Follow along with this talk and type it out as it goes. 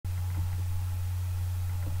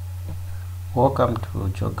Welcome to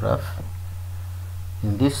Geograph.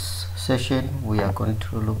 In this session we are going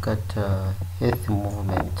to look at earth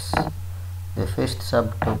movements. The first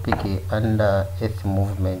subtopic under earth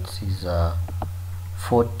movements is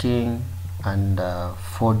faulting and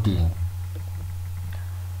folding.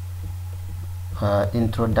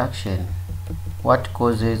 Introduction. What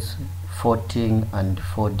causes faulting and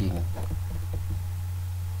folding?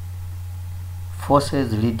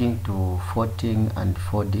 Forces leading to faulting and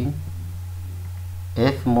folding.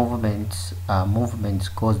 Earth movements are movements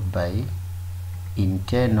caused by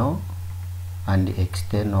internal and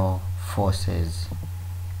external forces.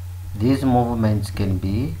 These movements can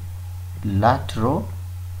be lateral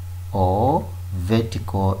or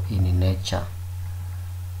vertical in nature.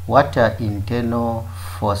 What are internal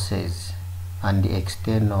forces and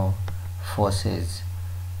external forces?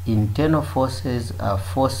 Internal forces are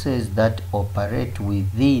forces that operate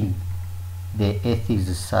within the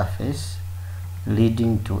Earth's surface,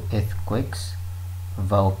 leading to earthquakes,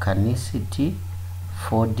 volcanicity,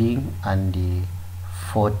 folding and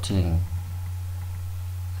faulting.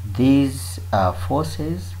 These are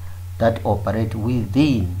forces that operate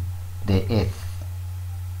within the Earth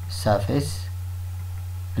surface,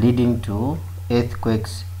 leading to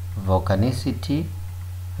earthquakes, volcanicity,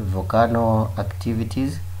 volcano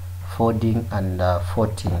activities, folding and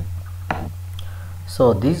faulting.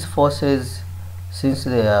 So these forces, since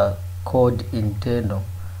they are called internal,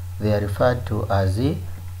 they are referred to as the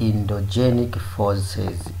endogenic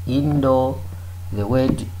forces. The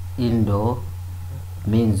word endo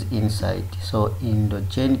means inside, so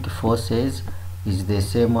endogenic forces is the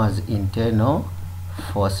same as internal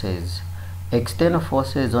forces. External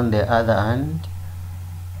forces, on the other hand,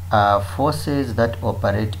 are forces that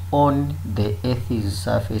operate on the Earth's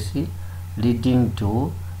surface, leading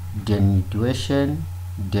to denudation,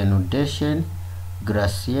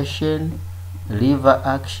 glaciation, river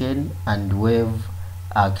action and wave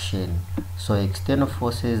action. So external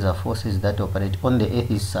forces are forces that operate on the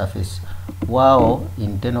Earth's surface, while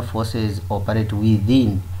internal forces operate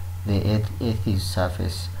within the Earth's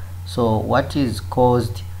surface. So what is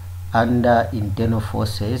caused under internal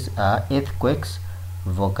forces are earthquakes,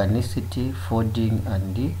 volcanicity, folding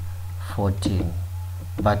and faulting.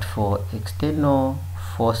 But for external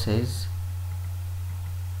forces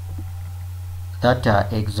that are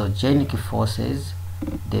exogenic forces,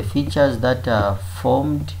 the features that are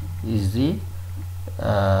formed is there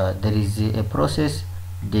is a process,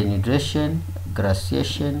 denudation,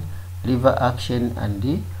 glaciation, river action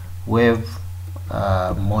and wave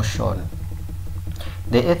motion.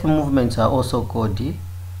 The earth movements are also called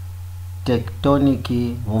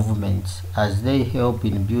tectonic movements, as they help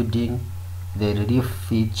in building the relief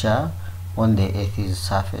feature on the Earth's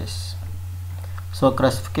surface. So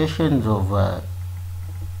classifications of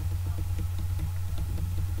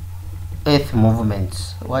earth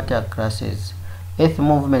movements. What are classes? Earth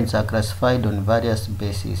movements are classified on various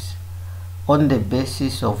bases. On the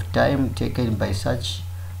basis of time taken by such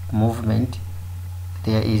movement,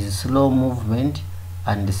 there is slow movement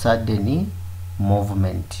and sudden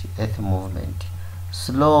movement. Earth movement.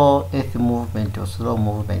 Slow earth movement or slow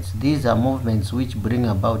movements. These are movements which bring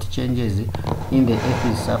about changes in the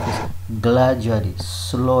Earth's surface gradually,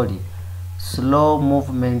 slowly. Slow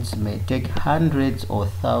movements may take hundreds or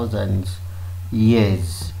thousands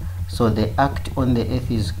years. So they act on the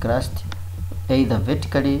Earth's crust either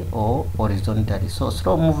vertically or horizontally. So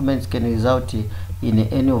slow movements can result in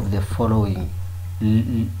any of the following.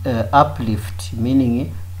 Uplift,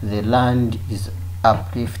 meaning the land is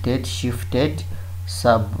uplifted, shifted.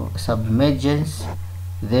 Submergence,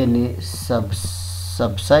 then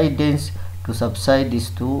subsidence. To subside is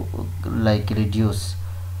to like reduce.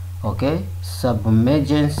 Okay,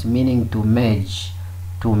 submergence meaning to merge,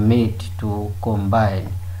 to meet, to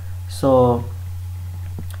combine. So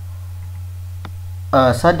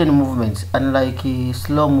sudden movements, unlike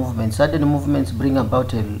slow movements, sudden movements bring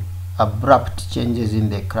about abrupt changes in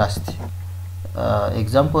the crust.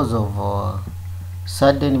 Examples of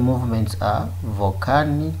sudden movements are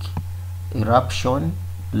volcanic eruption,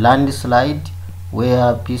 landslide,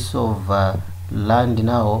 where a piece of land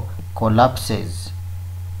now collapses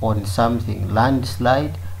on something,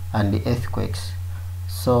 landslide, and earthquakes.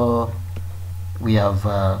 So we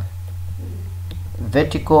have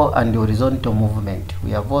vertical and horizontal movement.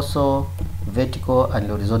 We have also vertical and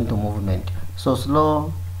horizontal movement. So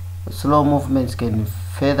slow movements can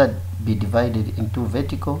further be divided into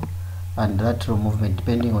vertical and lateral movement,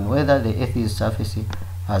 depending on whether the Earth's surface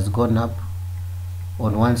has gone up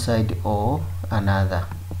on one side or another.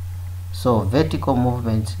 So vertical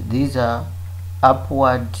movements, these are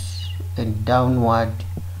upward and downward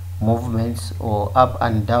movements or up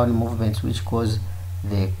and down movements which cause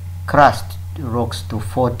the crust rocks to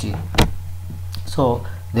 40. So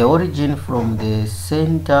the origin from the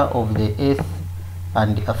center of the earth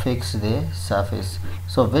and affects the surface.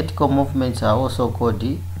 So vertical movements are also called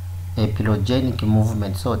the epilogenic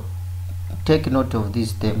movements. So take note of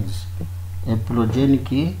these terms.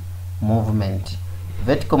 Epilogenic movement.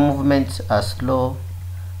 Vertical movements are slow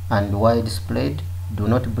and widespread, do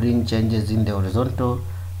not bring changes in the horizontal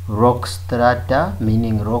rock strata,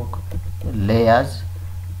 meaning rock layers,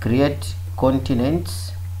 create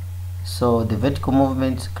continents. So the vertical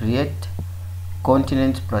movements create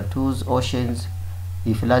continents, plateaus, oceans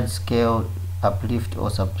if large scale uplift or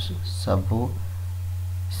subsidence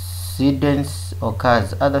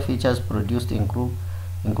occurs. Other features produced include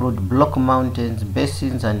block mountains,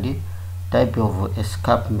 basins, and the type of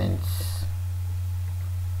escarpments.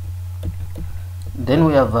 Then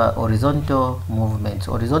we have horizontal movements.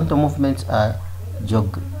 Horizontal movements are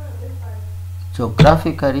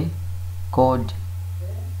geographically called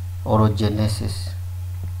orogenesis.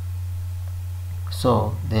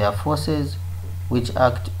 So they are forces which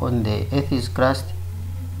act on the Earth's crust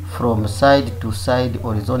from side to side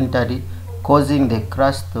horizontally, causing the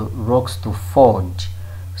crust rocks to fold.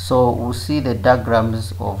 So we'll see the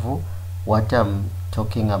diagrams of what I'm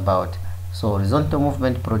talking about. So horizontal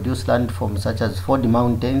movement produce landforms such as fold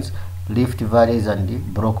mountains, lift valleys,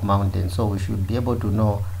 and broke mountains. So we should be able to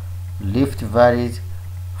know lift valleys,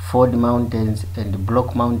 fold mountains, and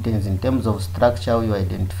block mountains in terms of structure. You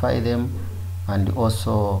identify them and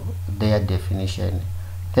also their definition.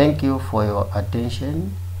 Thank you for your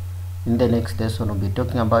attention. In the next lesson, we'll be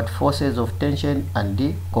talking about forces of tension and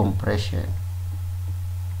decompression.